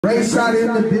RayShot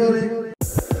in the building.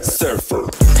 Surfer.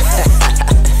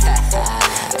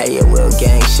 Hey, yeah, well,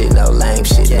 gang shit, no lame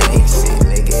shit,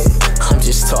 nigga. I'm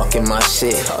just talking my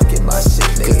shit.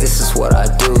 Cause this is what I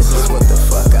do. This is what the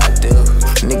fuck I do.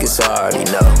 Niggas already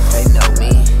know. They know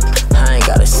me. I ain't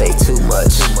gotta say too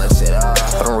much at all.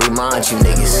 I don't remind you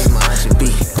niggas.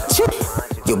 Be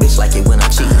yo, bitch like it when I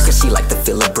cheat, cause she like to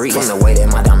feel a breeze from the way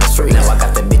that my diamonds free. Now I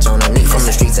got that bitch on her knee from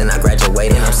the streets and I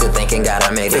graduated. I'm still thinking God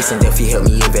I made it. Facing death, you helped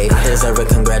me evade it. I deserve a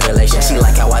congratulations. She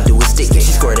like how I do it sticky.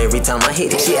 She squirt every time I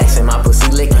hit it. She asking my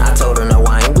pussy licking. I told her no,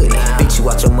 I ain't with it. Bitch, you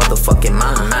out your motherfucking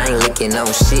mind. I ain't licking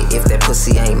on shit if that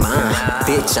pussy ain't mine.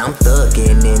 Bitch, I'm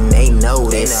thuggin' and they know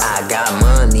this. I got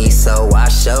money, so I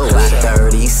show it.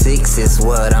 36 is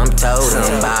what I'm told.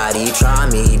 Somebody try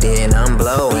me, then I'm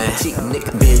blowing.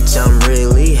 Bitch, I'm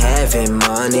really having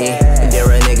money.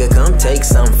 Dare a nigga come take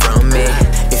some from me.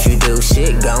 If you do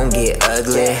shit, gon' get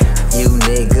ugly. You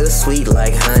niggas sweet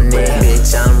like honey.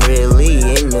 Bitch, I'm really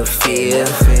in the field,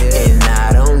 and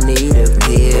I don't need a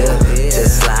pill to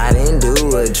slide and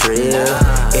do a drill.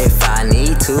 If I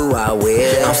need to, I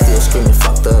will. I'm still screaming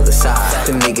fuck the other side.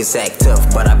 Them niggas act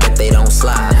tough, but I bet they don't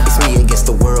slide. It's me against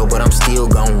the world, but I'm still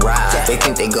gon' ride. They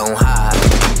think they gon' hide.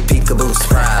 Peekaboo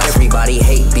surprise. Everybody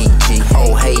hate BG.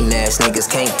 Oh, hating ass niggas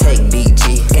can't take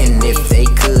BG. And if they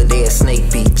could, they'd snake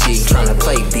BG. Tryna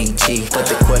play BG. But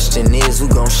the question is, who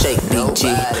gon' shake BG?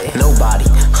 Nobody.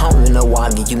 I don't even know why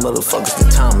I give you motherfuckers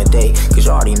the time of day. Cause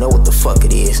you already know what the fuck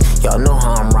it is. Y'all know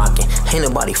how I'm rocking. Ain't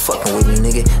nobody fucking with me,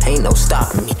 nigga. Ain't no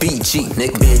stopping me. BG,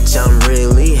 nigga. Bitch, I'm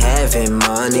really having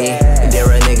money.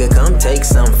 Dare a nigga come take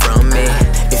some from me.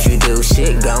 If you do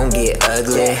shit, gon' get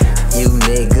ugly. You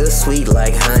niggas sweet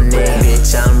like honey.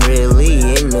 Bitch, I'm really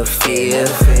in the field,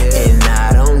 and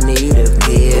I don't need a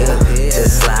pill to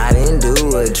slide and do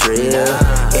a drill.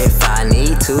 If I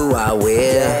need to, I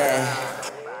will.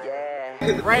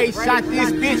 Ray shot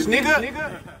this bitch,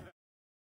 nigga.